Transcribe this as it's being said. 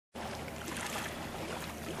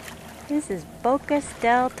This is Bocas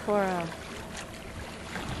del Toro.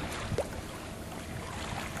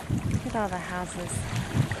 Look at all the houses.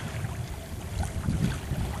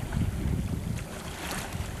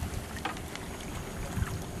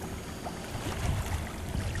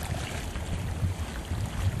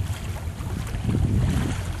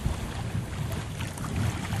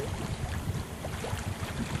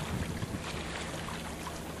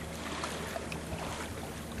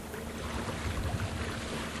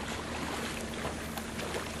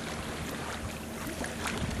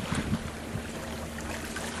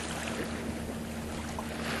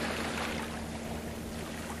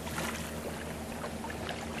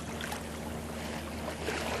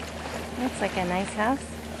 Looks like a nice house.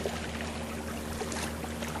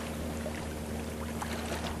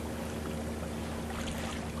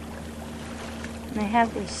 And they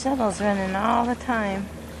have these shuttles running all the time.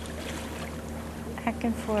 Back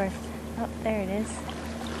and forth. Oh, there it is.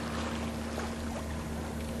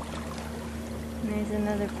 And there's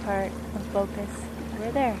another part of Bocas.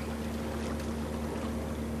 We're there.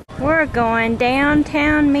 We're going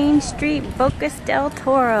downtown Main Street, Bocas del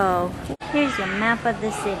Toro. Here's your map of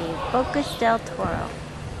the city, Bocas del Toro.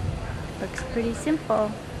 Looks pretty simple.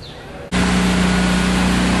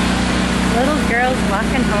 Little girls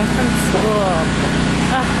walking home from school.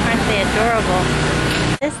 Oh, aren't they adorable?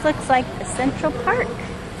 This looks like the Central Park.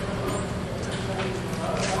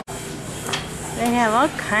 They have all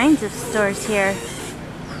kinds of stores here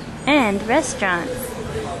and restaurants.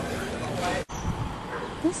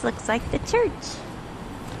 This looks like the church.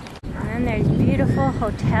 And then there's beautiful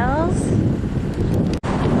hotels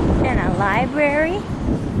and a library.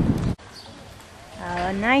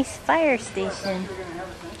 A nice fire station.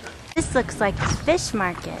 This looks like a fish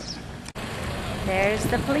market. There's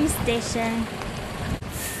the police station.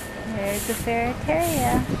 There's the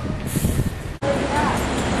ferreteria.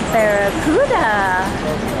 Barracuda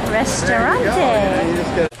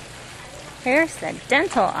Restaurante. Here's the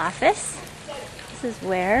dental office. This is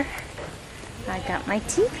where I got my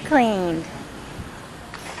teeth cleaned.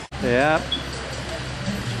 Yep.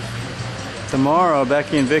 Tomorrow,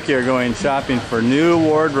 Becky and Vicky are going shopping for new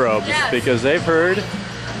wardrobes because they've heard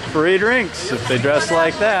free drinks if they dress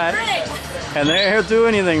like that. And they'll do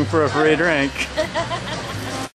anything for a free drink.